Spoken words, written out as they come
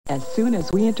As soon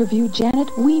as we interviewed Janet,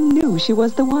 we knew she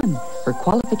was the one. Her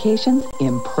qualifications,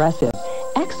 impressive.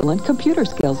 Excellent computer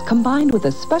skills combined with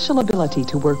a special ability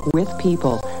to work with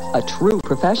people. A true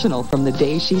professional from the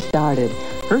day she started.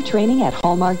 Her training at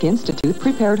Hallmark Institute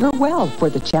prepared her well for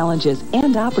the challenges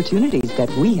and opportunities that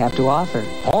we have to offer.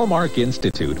 Hallmark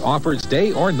Institute offers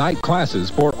day or night classes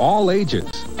for all ages,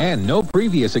 and no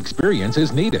previous experience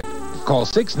is needed. Call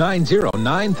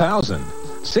 690-9000.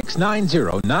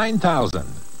 690-9000.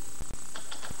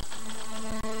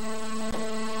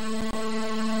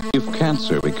 If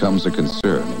cancer becomes a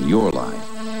concern in your life,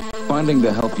 finding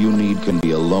the help you need can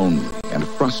be a lonely and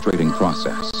frustrating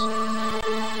process.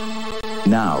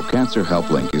 Now, Cancer Help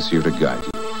Link is here to guide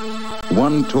you.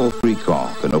 One toll-free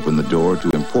call can open the door to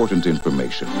important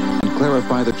information and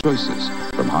clarify the choices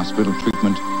from hospital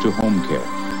treatment to home care.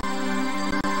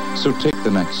 So take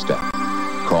the next step.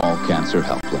 Call Cancer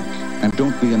Help Link and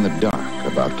don't be in the dark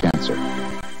about cancer.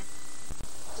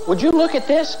 Would you look at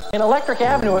this? In Electric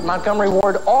Avenue at Montgomery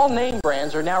Ward, all name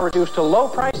brands are now reduced to low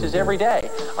prices every day.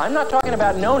 I'm not talking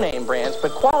about no-name brands,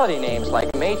 but quality names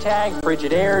like Maytag,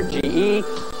 Frigidaire, GE,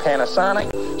 Panasonic,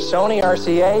 Sony,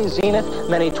 RCA, Zenith,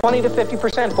 many 20 to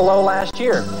 50% below last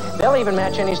year. They'll even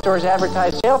match any store's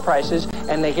advertised sale prices,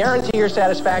 and they guarantee your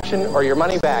satisfaction or your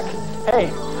money back. Hey,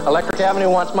 Electric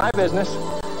Avenue wants my business.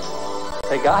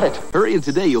 They got it. Hurry in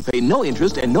today. You'll pay no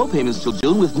interest and no payments till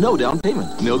June with no down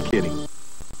payment. No kidding.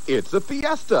 It's a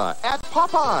fiesta at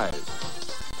Popeyes.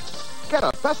 Get a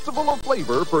festival of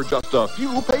flavor for just a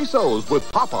few pesos with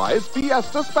Popeyes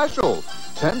Fiesta Special.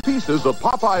 10 pieces of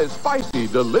Popeyes spicy,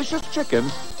 delicious chicken,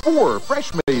 4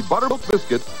 fresh-made buttermilk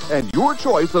biscuits, and your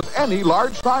choice of any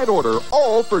large side order,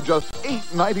 all for just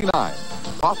 $8.99.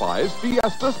 Popeyes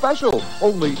Fiesta Special,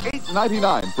 only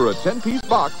 $8.99 for a 10-piece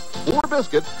box, 4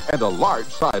 biscuits, and a large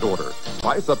side order.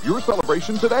 Spice up your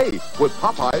celebration today with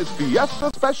Popeyes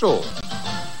Fiesta Special.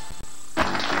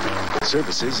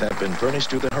 Services have been furnished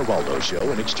to the Geraldo Show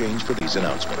in exchange for these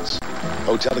announcements.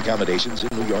 Hotel accommodations in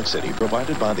New York City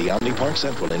provided by the Omni Park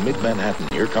Central in mid-Manhattan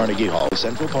near Carnegie Hall,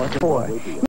 Central Park. Boy.